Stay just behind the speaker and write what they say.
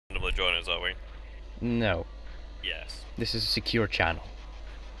join us, are we? No. Yes. This is a secure channel.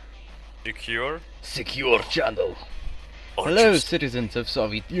 Secure? Secure channel. Or Hello, just- citizens of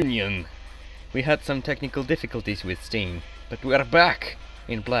Soviet Union. We had some technical difficulties with Steam, but we are back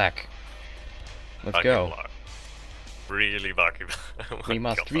in black. Let's back go. in black. Really back in black. Oh my We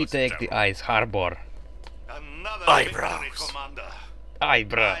must God, that's retake the terrible. Ice Harbor. Another Eyebrows. victory, Commander.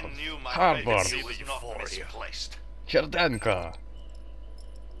 Eyebrows. I knew my Harbor. legacy was not Euphoria. misplaced. Cherdenka.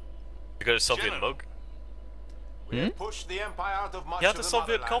 You got a Soviet General. mug? We Hmm? have pushed the empire out of much You had of a the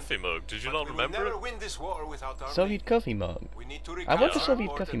Soviet motherland, coffee mug, did you but not we will remember never it? win this war without our Soviet men. coffee mug. We need to I want a recapture Soviet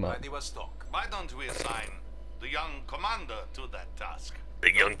our coffee port mug. at Vladivostok. Why don't we assign the young commander to that task?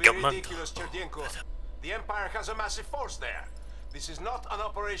 The young Don't be commander. ridiculous, Cherdenko. The empire has a massive force there. This is not an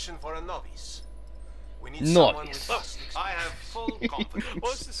operation for a novice. We need someone Novice. with vast experience. I have full confidence.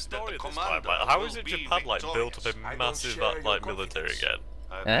 What's the story that of this the time? commander Like, how is will it be Japan like built up victorious. a I don't massive share your like military confidence. again?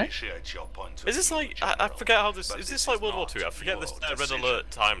 I Eh? appreciate your point of Is this view, like General, I forget how this but is this like World War not II? I forget this your red decision. alert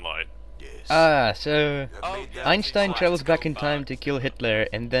timeline. Yes. So You have made that Einstein big travels fight back go in time back. to kill Hitler,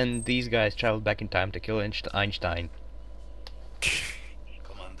 and then these guys travel back in time to kill Einstein.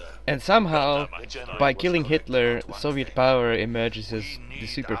 Commander, And somehow, Goddamn Einstein. by killing correct Hitler, about one Soviet thing. power emerges as we the need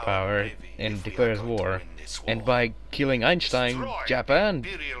superpower our navy and if we are declares going to war. win this And war. by killing Einstein, Destroy Japan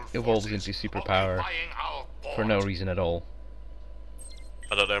imperial evolves forces into superpower occupying our for no port. reason at all.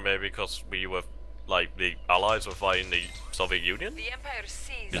 I don't know, maybe because we were like the Allies were fighting the Soviet Union. The Empire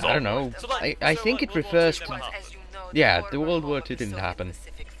sees Is I don't know. So, like, I so, think like, it World War II refers never to... happened. as you know, Yeah, the former World home War of II the didn't Soviet happen.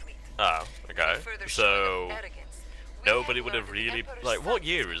 Pacific Fleet. Oh, okay. Further showing So of arrogance, we nobody have would have learned the really Emperor's like. What son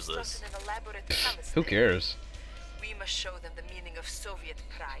year is this? constructed an elaborate palace Who there. cares? We must show them the meaning of Soviet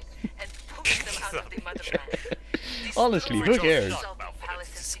pride and push them out of the motherland. Honestly, Destroy who cares? the Sultan Palace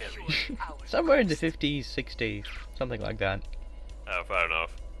and secure ours. Somewhere in the 50s, 60s, something like that. Oh, fair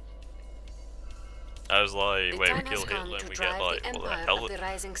enough. I was like, The wait, we time kill has come Hitler and to we drive get like, the what the empire hell? of the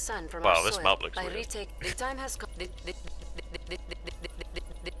rising sun from Wow, our this soil map looks by weird. the time has come. The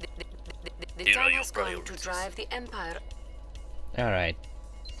time has come to drive the empire. Alright.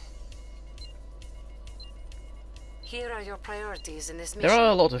 Here are your priorities in this mission. There are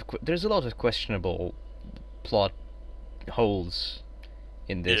a lot of there's a lot of questionable plot holes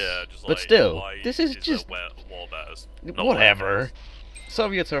in this. Yeah, just but like, still, why this is there just war bears? Not whatever. war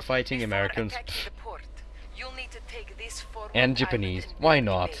Soviets are fighting Before Americans attacking the port, you'll need to take this forward and island Japanese. and Why build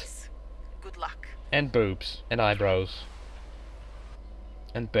a not? base. Good luck. and boobs and eyebrows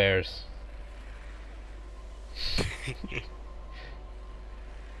and bears.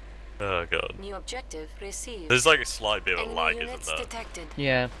 Oh god. New objective received. There's like a slight bit of Enemy lag, isn't units there? detected.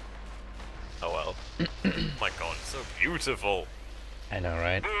 Yeah, Oh well. My god, it's so beautiful. I know,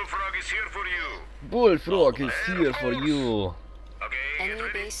 right? Bullfrog is here for you. Bullfrog is here for you. Okay, Enemy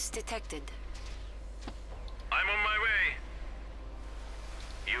base detected. I'm on my way.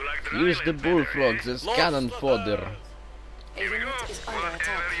 You like the Use the island better, bullfrogs eh? as cannon fodder. A Here we unit go. is under Whatever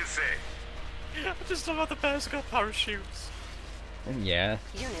attack. you say. I just love how the bears got parachutes. And yeah,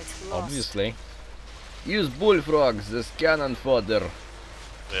 Unit lost. obviously. Use bullfrogs as cannon fodder.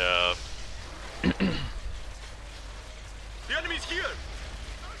 Yeah. The enemy's here.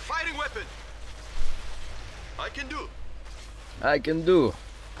 Firing weapon. I can do I can do.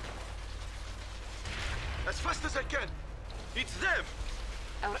 as fast as I can. It's them.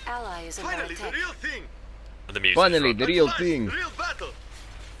 Our ally is under Finally, the attack. real thing. And the music. Finally, the real At last, thing. Real battle.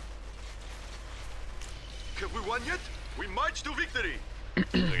 Have we won yet? We march to victory.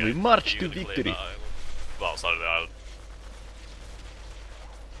 We march to victory. Well, outside of the island.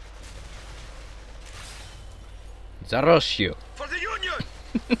 Zaroshu. For the Union.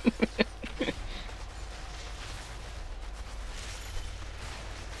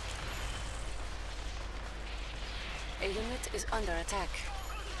 A unit is under attack.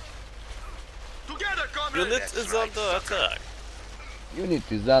 Together, comrades. Unit is under attack.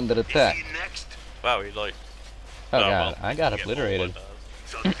 Unit is under attack. Is he next? Wow, he like. Oh oh, god, well, I got you get more obliterated. weapons.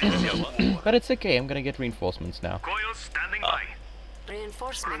 So this is war. But it's okay, I'm gonna get reinforcements now. Coils standing by.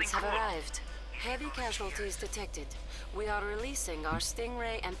 Reinforcements have arrived. Heavy casualties detected. We are releasing our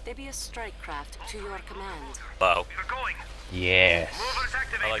Stingray amphibious strike craft to your command. Wow. We're going. Yes. Movers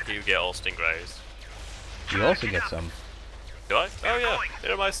activated. I like you get all stingrays. You also get some Do I? Oh yeah,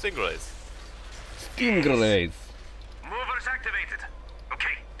 here are my stingrays. stingrays. Movers activated.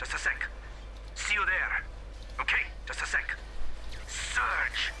 Okay, just a sec. See you there. Okay, just a sec.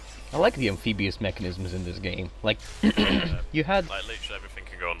 Surge. I like the amphibious mechanisms in this game. Like, you had, Like literally everything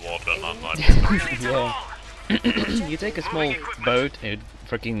can go on water and land yeah, you take a small boat, it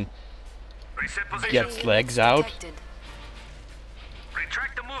freaking Reset position. gets legs out, Ready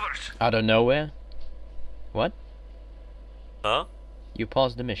Track the movers. Out of nowhere? What? Huh? You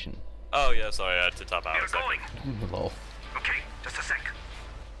paused the mission. Oh yeah, sorry, I had to tap out We're a second. going. Lol. Okay, just a sec.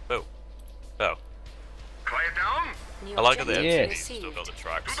 Oh. Oh. Quiet down. New I like that the objectives Yeah. MC's still received. got the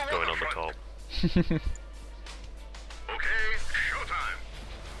tracks To the going on the waterfront. top. Okay,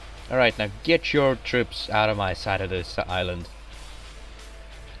 showtime. Alright, now get your troops out of my side of this island.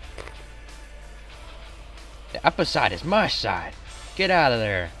 The upper side is my side. Get out of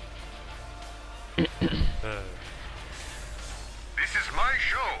there. This is my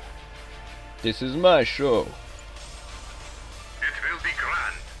show. This is my show. It will be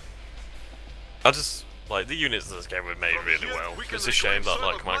grand. I just like the units in this game were made really well. It's a shame that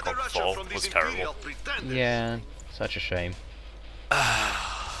like Command Conquer 4 was terrible. Yeah, such a shame.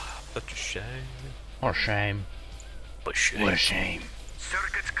 Such a shame. What a shame. But shame. What a shame.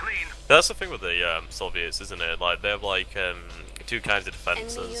 Circuit's clean. That's the thing with the Soviets, isn't it? Like they have like two kinds of Enemy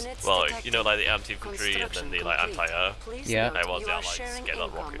defenses. units Well, like, detected. you know, like the anti-infantry and then the like Construction anti-air. complete. Please Yeah. note I was you the are Allies sharing get that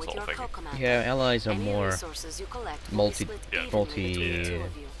income rocket with sort of your thing. co-commander. Yeah, allies are Any more resources you collect will be multi- split yeah. evenly between the multi- two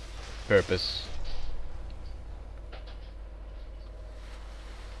of you. purpose.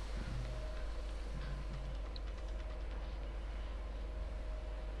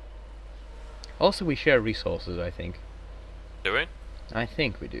 Also, we share resources, I think. Do we? I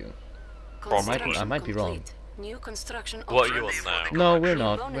think we do. Probably. I might be wrong. Complete. New construction What are you options. on now? No, we're New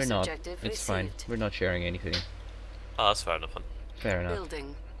not. bonus We're not. objective It's fine. received. We're not sharing anything. Oh, that's fair enough. Then. Fair enough.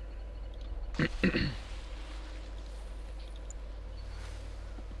 Building.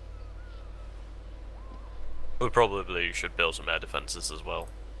 We probably should build some air defenses as well.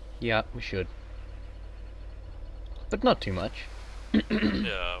 Yeah, we should. But not too much.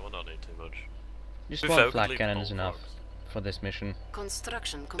 Yeah, we'll not need too much. Just We one focus flak leave cannon all is enough flags. for this mission.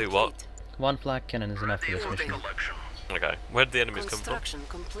 Construction Do complete. what? One flak cannon is enough for this mission. Collection. Okay, where did the enemies come from? Construction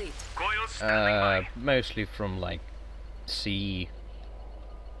complete. Coils standing by. Mostly from like sea.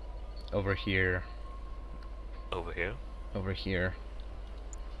 Over here. Over here. Over here.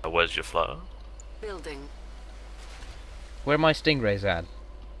 Where's your flower? Building. Where my stingrays at?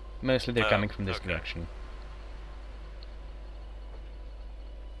 Mostly they're Oh, coming from this okay. direction.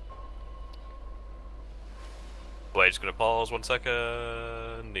 Wait, just gonna pause 1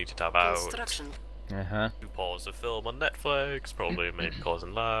 second. Need to tab out. Construction. Uh-huh. To pause the film on Netflix, probably maybe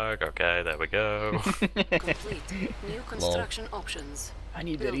causing lag. Okay, there we go. Complete. New construction options. I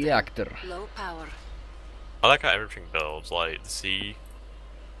need a Building. reactor. Low power. I like how everything builds, like the sea.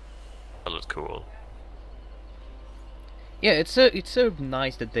 That looks cool. Yeah, it's so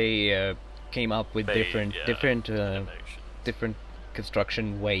nice that they came up with different Animation. different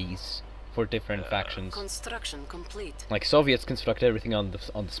construction ways for different factions. Construction complete. Like Soviets construct everything on the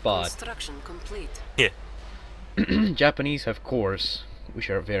spot. Construction complete. Yeah. Japanese have cores, which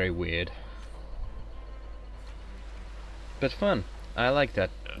are very weird, but fun. I like that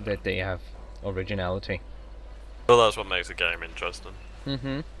they have originality. Well, that's what makes a game interesting.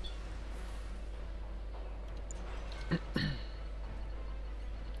 Mm-hmm.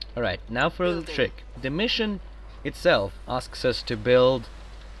 Alright, now for the Building. trick. The mission itself asks us to build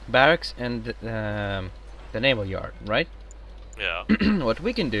barracks and the naval yard, right? Yeah. What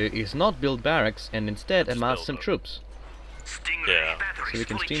we can do is not build barracks and instead Just amass build some them. troops, Stingray Yeah. batteries so we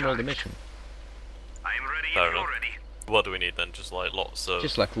can fully steamroll the charged. mission. I'm ready Fair if you're enough. ready. What do we need then? Just like lots of.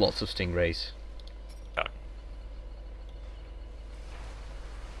 Just like lots of stingrays. Okay.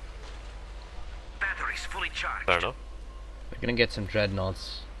 Batteries fully charged. Fair enough. We're gonna get some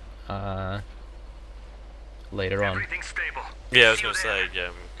dreadnoughts later on. Everything's stable. Yeah, I was See you gonna there.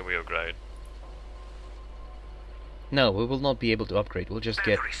 say, can we upgrade? No, we will not be able to upgrade. We'll just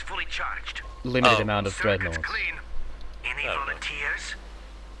get Batteries fully charged. limited Oh. amount of Circuit's dreadnoughts. clean. Any Fair enough. volunteers?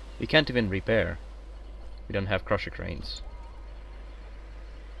 We can't even repair. We don't have crusher cranes.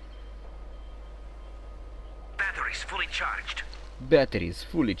 Batteries fully charged. Batteries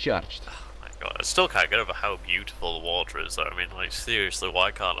fully charged. My God, I still can't get over how beautiful the water is. Though I mean, like seriously,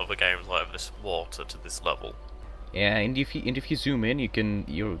 why can't other games like this water to this level? Yeah, and if you zoom in, you can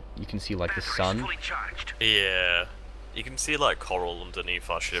see like the Batteries sun, fully charged. Yeah, you can see like coral underneath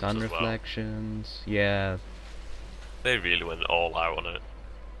our ships sun as well. reflections. Yeah, They really went all out on it.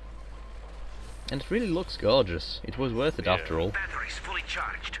 and it really looks gorgeous. It was worth it Yeah. after all. Batteries fully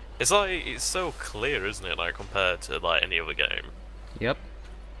charged. It's like it's so clear, isn't it? Like compared to like any other game. Yep.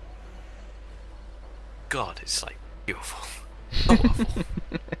 God, it's like beautiful. So awful.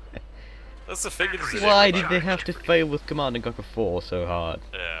 That's the thing. Isn't it? Why Like, did they have to fail with Command and Conquer 4 so hard?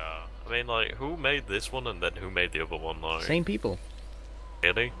 Yeah. I mean, like, who made this one and then who made the other one? Like, Same people.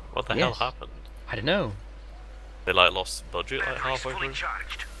 really? What the hell Yes. happened? I don't know. They like lost budget like Batteries halfway fully through.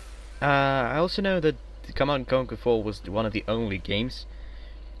 charged. I also know that Command & Conquer 4 was one of the only games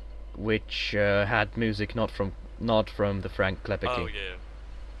which had music not from the Frank Klepecki. Oh yeah.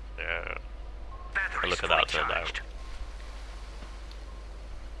 Yeah. Batteries Look at fully that turned out. charged.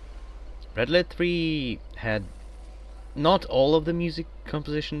 Red Alert 3 had not all of the music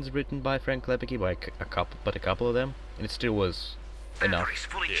compositions written by Frank Klepecki, but a couple of them, and it still was enough. Batteries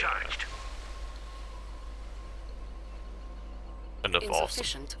fully Yeah. charged. Enough awesome.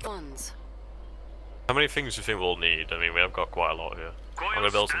 Insufficient funds. How many things do you think we'll need? I mean, we have got quite a lot here. I'm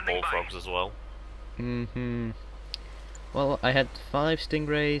gonna build some bullfrogs as well. Well, I had 5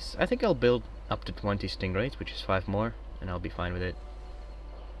 stingrays. I think I'll build up to 20 stingrays, which is 5 more, and I'll be fine with it.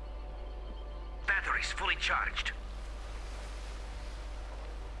 Batteries fully charged.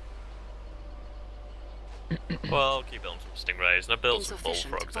 Well, I'll keep building some stingrays, and I built some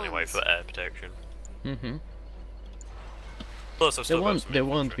Insufficient bullfrogs anyway funds. for air protection. Mm-hmm. Plus, I've still got some There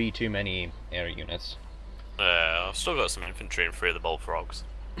won't infantry. be too many air units. I've still got some infantry and 3 of the bullfrogs.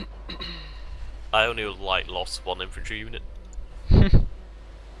 I only lost 1 infantry unit.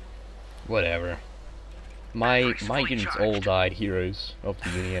 Whatever. My units all died heroes of the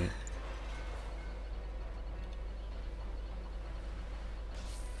Union.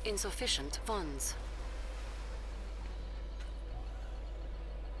 Insufficient funds.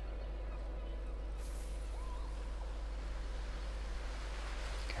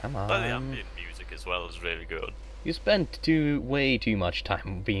 Come But the on. ambient music as well is really good. You spent way too much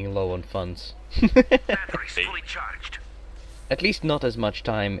time being low on funds. Batteries fully charged. At least not as much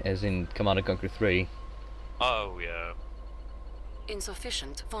time as in Command & Conquer 3. Oh yeah.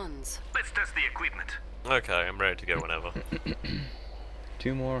 Insufficient funds. Let's test the equipment. Okay, I'm ready to go whenever.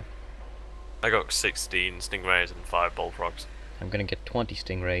 2 more. I got 16 stingrays and 5 bullfrogs. I'm gonna get 20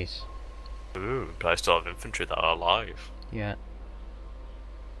 stingrays. Ooh, but I still have infantry that are alive. Yeah.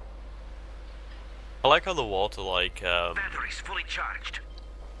 I like how the water Batteries fully charged.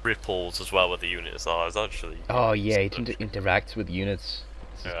 ripples as well with the units are. It's actually Oh yeah, it good. interacts with units.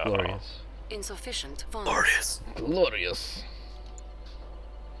 This is Yeah. glorious. Insufficient funds. glorious. Glorious.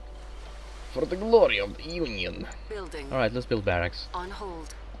 For the glory of the Union. Building. Alright, let's build barracks. On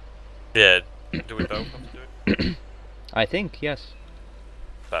hold. Yeah, do we both have to do it? I think, yes.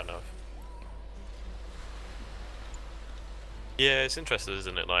 Fair enough. Yeah, it's interesting,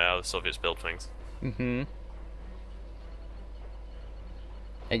 isn't it, like how the Soviets build things. Mm-hmm.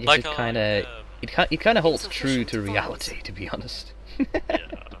 I guess Like it I kinda... like, It kinda holds true to Insufficient reality, to be honest. Yeah.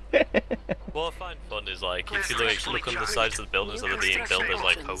 What I find fun is like if you look on the sides of the buildings that are being built, there's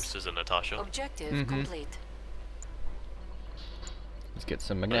like posters and Natasha. Objective complete. Let's get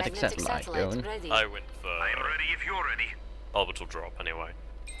some magnetic satellite going. ready. I went for I'm ready if you're ready. orbital drop anyway.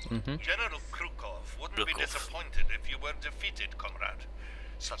 Mm-hmm. General Krukov wouldn't be Krukov. disappointed if you were defeated, comrade.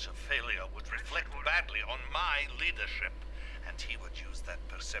 Such a failure would reflect badly on my leadership, and he would use that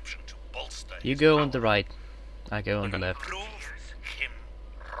perception to bolster You his go power. on the right. I go on the left. Prove him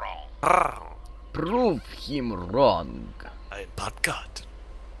wrong. Prove him wrong. I'm bad god.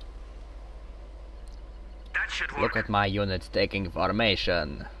 That should work. Look at my units taking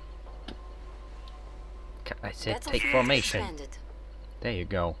formation. I said take Battlefield formation. expanded. There you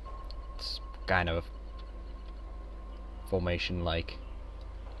go. It's kind of formation like.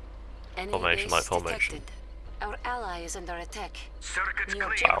 Enemy Formation base like formation. detected. Our ally is under attack. Circuits New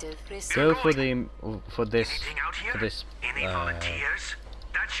clear. objective received. Go for this Anything out here? this Any volunteers?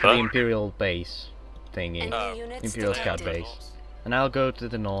 That should for the work. Imperial base thingy. Enemy units Imperial Scout detected. base. And I'll go to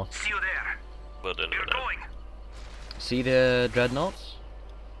the north. See you there. Well done, You're well done. going. See the dreadnoughts?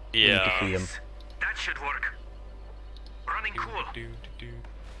 We need to Yeah. see them. That should work. Running cool.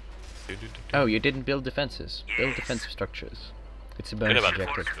 Oh, you didn't build defenses. Build Yes. defensive structures. It's a Bit bonus about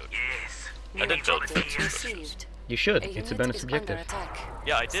objective. defense. Yes. I did build Objective defense received. You should. A It's a unit bonus is objective. under attack.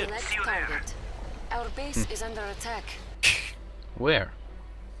 Yeah, I did. Select See you there. target. Our base is under attack. Where?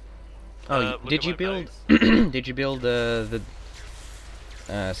 Oh, look did at you my build? base. Did you build the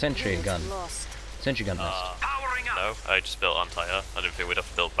sentry Unit gun? lost. Sentry gun nest. Powering up. No, I just built anti-air. I didn't think we'd have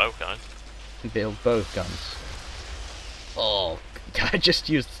to build both, guys. Build both guns. Oh, I just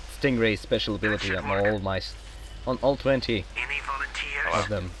used Stingray's special ability on on all 20 Any volunteers? of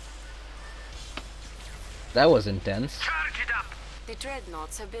them. That was intense. Charge it up. The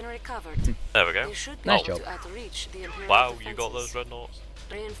dreadnoughts have been recovered. There we go. They should be Nice able job. to outreach the Imperial Wow, you got defenses. those dreadnoughts.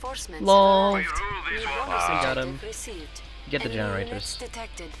 Reinforcements Lol. arrived. We rule this New one. bonus Got 'em. objective received. Get the Enemy generators. units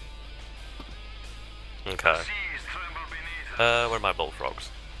detected. Okay. Seas tremble beneath us. Where are my bullfrogs?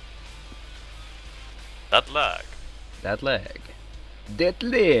 That lag. That leg. That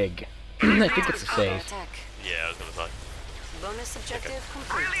leg. I think it's a Under save. attack. Yeah, I was gonna say. Bonus objective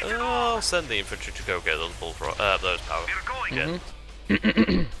complete. Oh, I'll send the infantry to go get those those power. We're going.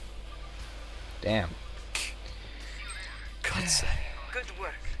 Yeah. Damn. God's sake. Good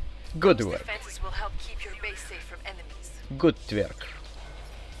work. Good Those work. defenses will help keep your base safe from enemies. Good work.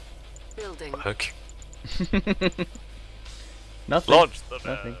 Building. Okay. Nothing. Launch the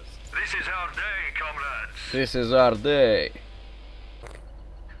Nothing. bears. This is our day, comrades. This is our day.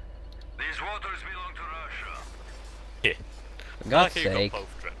 These waters belong to Russia. Yeah. For God's Like you got sake.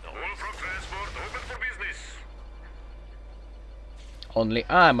 both dreadnoughts. Wolfrock transport open for business. Only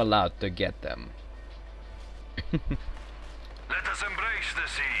I'm allowed to get them. Let us embrace the A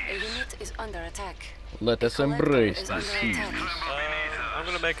seas. unit is under attack. Let us Collector embrace is the under sea. attack. I'm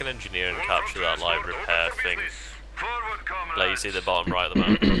gonna make an engineer and capture that live repair thing. Forward, comrades. Like you see the bottom right of the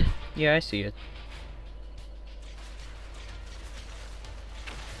map. Yeah, I see it.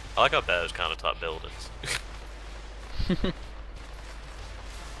 I like how bears kind of type buildings. Wolfrock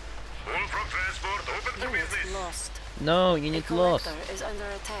transport open for Unit business. lost. No, A unit lost. collector is under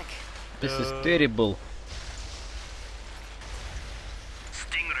attack. This is terrible.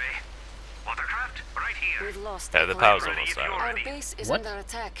 Stingray. Watercraft right here. We've lost. Yeah, a the power's collector. almost out. Our base is What? under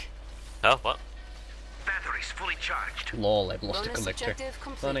attack. Oh, what? Batteries fully charged. Lol, I've lost a Bonus collector. objective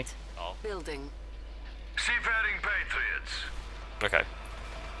complete. Funny. Oh. Building. Seafaring patriots. Okay.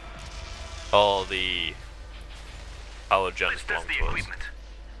 All the power gens Let's belong test the to us. equipment.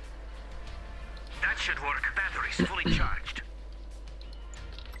 That should work. Batteries fully charged.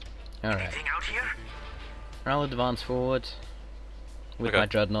 Alright. Anything out here? I'll advance forward with Okay. my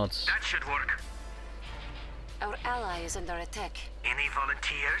dreadnoughts. That should work. Our ally is under attack. Any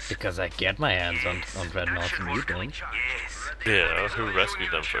volunteers? Because I get my hands on That dreadnoughts should and you work. don't. Yes. Yeah, who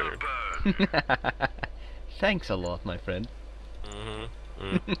rescued them for you? Thanks a lot, my friend.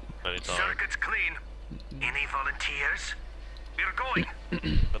 Anytime. Circuits clean. Any volunteers? We're going.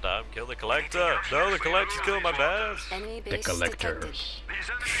 Madame, kill the collector! No, the collector's killing my bears! Enemy The base detected. collectors. These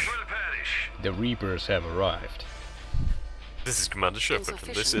enemies will perish. The Reapers have arrived. This is Commander Shepard, and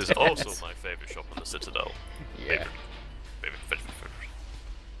this is Insufficient also funds. my favourite shop on the Citadel. Yeah. Favorite.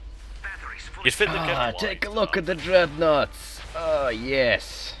 Batteries fully You'd fit the Ah, Get take a Wise look stuff. at the dreadnoughts. Oh,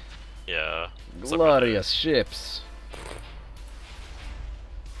 yes. Yeah. It's like Glorious ships.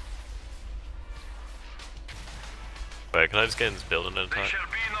 Wait, can I just get in this building at a There time? shall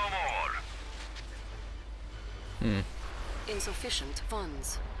be no more. Insufficient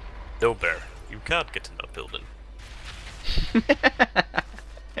funds. No, Bear. You can't get in that building.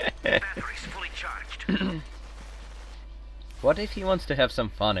 Batteries fully charged. What if he wants to have some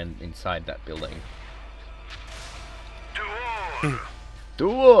fun inside that building? To war. To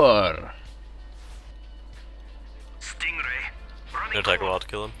war! Stingray. Running It'll take a core. while to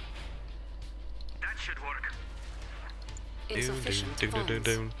kill him. That should work. Insufficient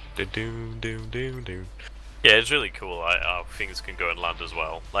funds. Yeah, it's really cool how things can go and land as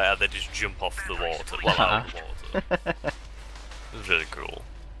well. Like how they just jump off the water, well out of the water. It's really cool.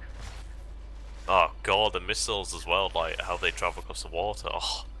 Oh god, the missiles as well, like how they travel across the water.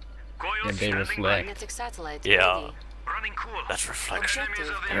 Oh, Coils And they standing reflect. by. Magnetic satellite Yeah. ready. Running cool. that's reflection. Enemies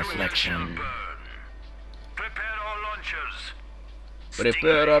of the Reflection. Union shall burn. Prepare all launchers.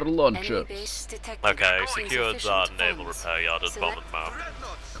 Prepare our Enemy launchers. base detected. Okay, secured that Insufficient naval funds. repair yard at the bottom Select- of the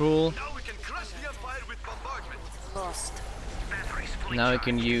map. Cool. Now we can crush the Empire with bombardment. Lost. Batteries fully Now we charged.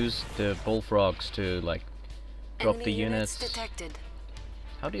 can use the bullfrogs to, like, drop Enemy the units units. detected.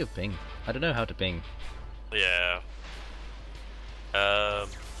 How do you ping? I don't know how to ping. Yeah. I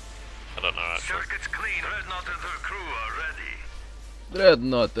don't know actually. Circuits clean. Dreadnought and her crew are ready.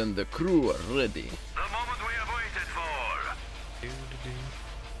 Dreadnought and the crew are ready. The moment we have waited for.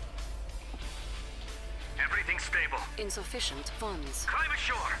 Everything's stable. Insufficient funds. Climb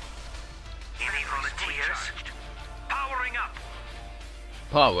ashore. Any volunteers? Powering up.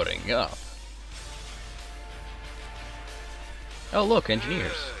 Powering up. Oh look,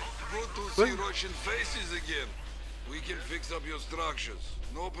 engineers. Good to see Russian faces again. We can fix up your structures.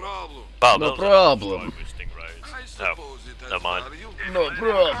 No problem. Well, No those are problem. destroyed with stingrays. I No, suppose it has never mind. value. No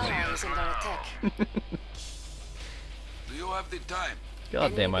problem. Ally is under attack. Do you have the time?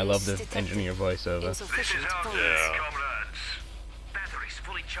 God damn, I love the Enemies engineer voiceover. This is Insufficient our funds. day, Yeah. comrades. Batteries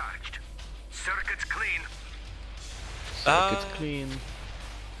fully charged. Circuits clean. Circuits clean.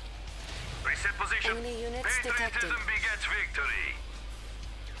 Reset position. Enemy units detected. Patriotism begets victory.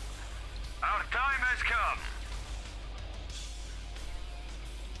 Our time has come.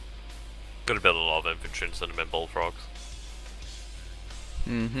 Gotta build a lot of infantry and send them in bullfrogs.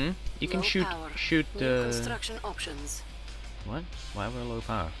 Mm-hmm. You can Low shoot power. shoot New construction options. what? Why we're low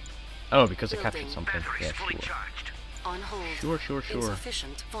power? Oh, because I captured Building. something. Yeah, Fully sure. charged. On hold. Sure.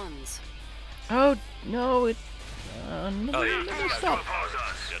 Insufficient funds. Oh no, it. No, Oh, yeah, no, stop.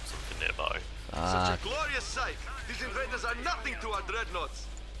 Get something nearby. Ah, glorious sight. These invaders are nothing to our dreadnoughts.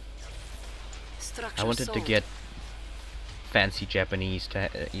 Structure I wanted to sold. get fancy Japanese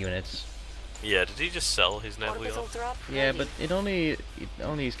units. Yeah, did he just sell his Orbital nebula? drop Yeah, ready. but it only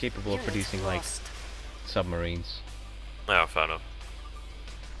is capable of Units producing like lost. submarines. No, fair enough.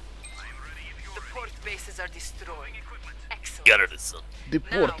 The port bases are destroyed. Excellent. Get it, son. The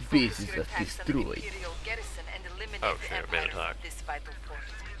Now, port focus bases your are attacks on the destroyed. Imperial garrison and eliminate Oh, the shit, Empire bad attack. from this vital port.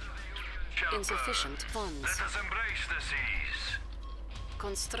 Insufficient funds. Let us embrace the seas.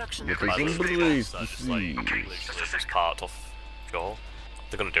 Construction. Let us Like, complete. embrace I the just like sea. literally just part off shore.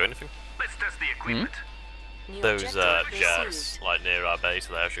 They're gonna do anything? Let's test the equipment. New Those objective jets received. like near our base,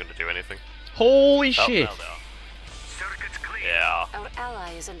 are they actually gonna do anything? Holy Oh, shit! now they are. Circuits clear. Yeah. Our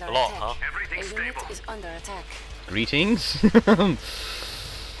ally is under A lot, attack. huh? A Everything's unit stable. is under attack. Greetings. Yeah.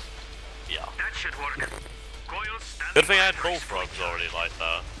 That should work. Coils standing Good thing I by had for bullfrogs explosion. already like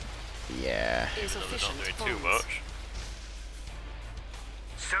that. Yeah. Even though they're Insufficient not doing funds. too much.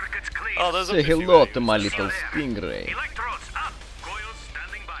 Circuits clear. Oh, there's a Say few hello waves. to my See you little there. stingray. Electrodes up. Coils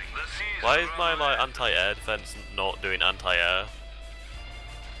standing by. The seas Why are is my like alive. anti-air defense not doing anti-air?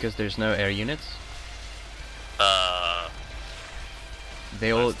 Because there's no air units. They're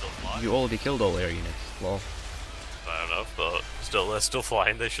You already killed all air units. Well, fair enough, but still, they're still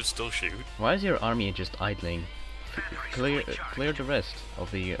flying. They should still shoot. why is your army just idling? Clear the rest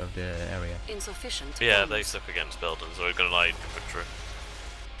of the area. Insufficient Yeah, they funds. suck against buildings. We're gonna like infantry.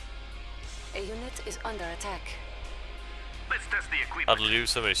 A unit is under attack. Let's test the I'd equipment. lose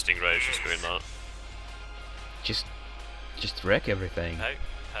so many stingrays just doing that. Just wreck everything. Hey,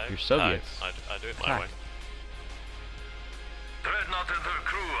 You're Soviets. I do it my Crack. way. Dreadnought and her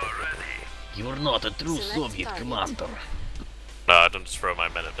crew are ready. You're not a true Select Soviet target. commander. No, I don't just throw my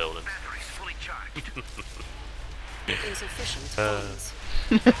men at buildings. Batteries fully charged. Insufficient funds.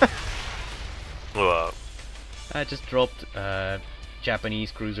 Well, I just dropped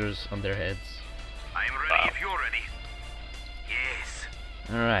Japanese cruisers on their heads. I'm ready Wow. if you're ready. Yes.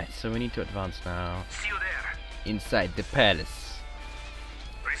 Alright, so we need to advance now. See you there. Inside the palace.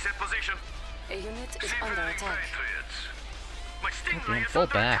 Reset position. A unit is Seafaring under attack. Patriots. My Damn, stingray is fall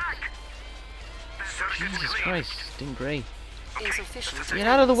under back. attack. Circuits Jesus clear. Christ, Stingray. Insufficient Get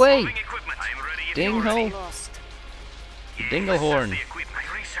out of the way! Moving equipment. I'm ready if Ding you're ready. ho! Lost. Dinglehorn. The equipment.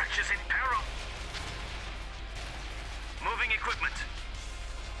 My research is in peril. Moving equipment.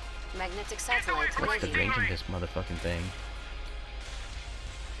 Magnetic satellite What's the ready. range of this motherfucking thing?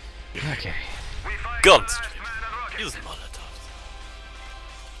 Okay. We find Guns. the last man and rocket. use Molotovs.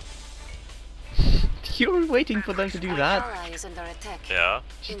 You were waiting for them to do Our that. ally is under attack. Yeah,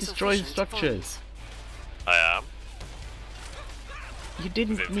 Just destroy the Insufficient structures. funds. I am. You With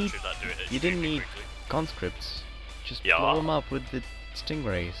didn't infantry need that do it you didn't extremely need quickly. conscripts. Just Yeah. blow them up with the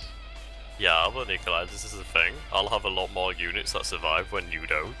stingrays. Yeah, but Nikolai, this is the thing. I'll have a lot more units that survive when you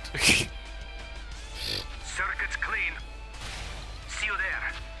don't. Circuits clean. See you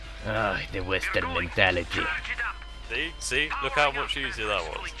there. Ah, the They're Western going. mentality. Charge it up. See? Look how much easier that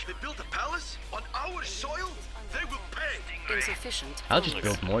was. They built a palace on our soil? They will pay. Insufficient I'll just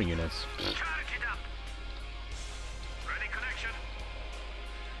funds. build more units. Charge it up. Ready connection.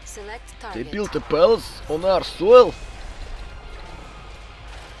 Select They target. built a palace on our soil.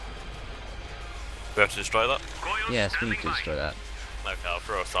 We have to destroy that? Coils Yes, we standing need to by. destroy that. Okay, I'll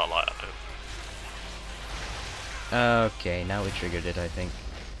throw a starlight at it. Okay, now we triggered it, I think.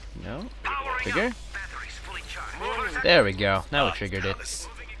 No? Powering Trigger? up. Batteries fully charged. Movers at There we go. Now we triggered it. Palace.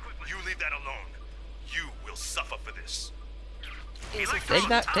 You leave that alone. You will suffer for this. Take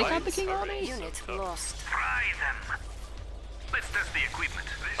that. Take out the king armies. Unit lost. Try them. Let's test the equipment.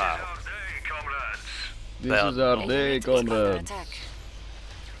 This Wow. is our day, comrades. This They is are our not- day, Unit is under comrades. attack.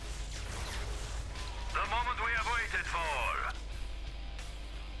 The moment we have waited for.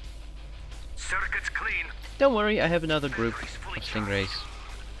 Circuits clean. Don't worry, I have another group of stingrays.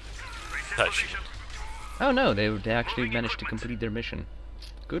 Reset Touch. position. Oh no, they actually managed to complete their mission.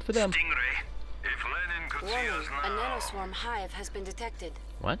 Good for them. Stingray. If Lenin could see Warning, us a now. nanoswarm hive has been detected.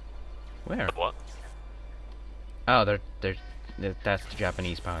 What? Where? What? Oh, that's the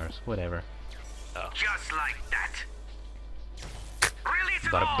Japanese powers. Whatever. Just like that. Release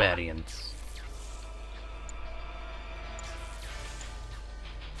it all. Barbarians.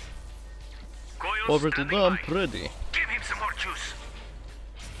 Coils Over to standing them, by. pretty. Give him some more juice.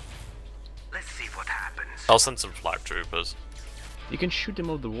 Let's see what happens. I'll send some flag troopers. You can shoot them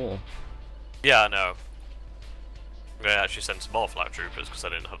over the wall. Yeah, I know. I actually sent some more flak troopers because I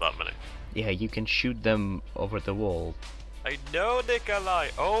didn't have that many. Yeah, you can shoot them over the wall. I know, Nikolai.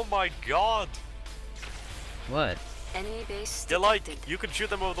 Oh my god. What? Enemy base You're like, detected. you can shoot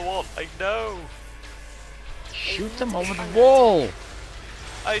them over the wall. I know. Shoot them over the wall!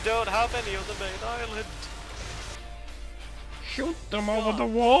 I don't have any on the main island. Shoot them over the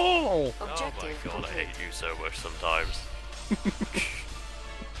wall! Oh my Objective god, I complete. hate you so much sometimes.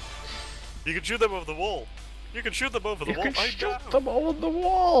 You can shoot them over the wall. You can shoot them over the You wall. can I shoot know. them over the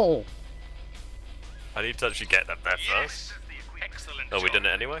wall! I need to actually get them there first. Excellent. Oh, we job. did it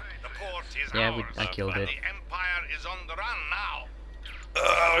anyway? The port is Yeah, ours, I killed and it. the Empire is on the run now.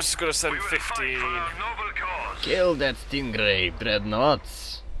 I was just gonna send We will fight 15. for our noble cause. Kill that stingray,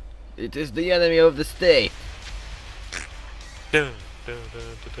 dreadnoughts! It is the enemy of the state! Dun, dun, dun,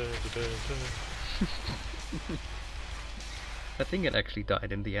 dun, dun, dun, dun. I think it actually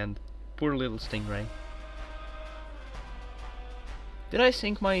died in the end. Poor little stingray. Did I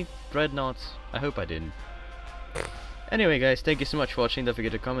sink my dreadnoughts? I hope I didn't. Anyway guys, thank you so much for watching. Don't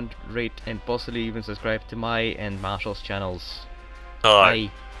forget to comment, rate and possibly even subscribe to my and Marshall's channels. Alright.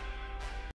 Bye.